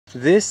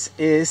This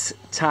is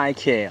Thai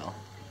kale.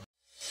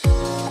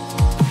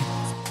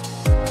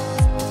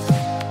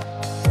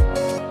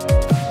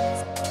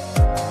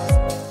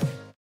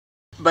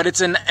 But it's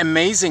an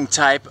amazing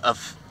type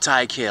of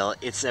Thai kale.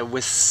 It's a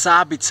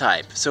wasabi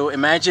type. So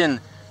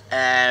imagine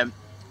a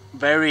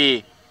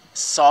very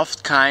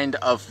soft kind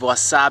of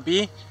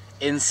wasabi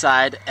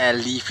inside a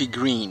leafy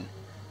green.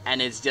 And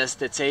it's just,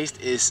 the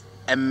taste is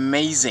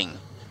amazing.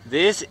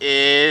 This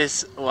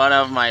is one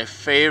of my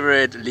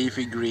favorite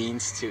leafy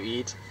greens to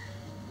eat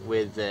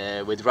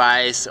with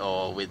rice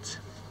or with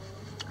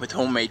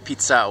homemade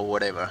pizza or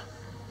whatever.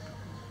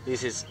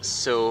 This is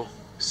so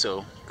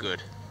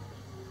good.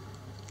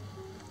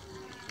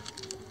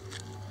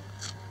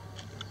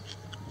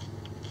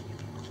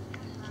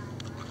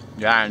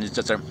 Yeah, and it's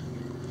just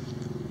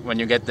when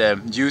you get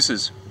the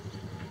juices,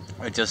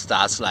 it just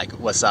starts like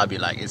wasabi.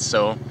 Like it's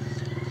so.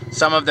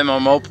 Some of them are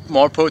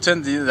more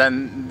potent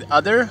than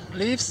other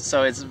leaves,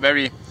 so it's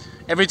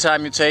every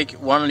time you take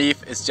one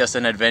leaf, it's just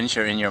an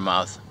adventure in your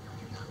mouth.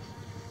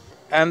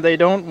 And they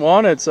don't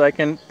want it, so I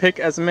can pick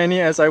as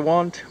many as I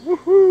want.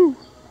 Woohoo!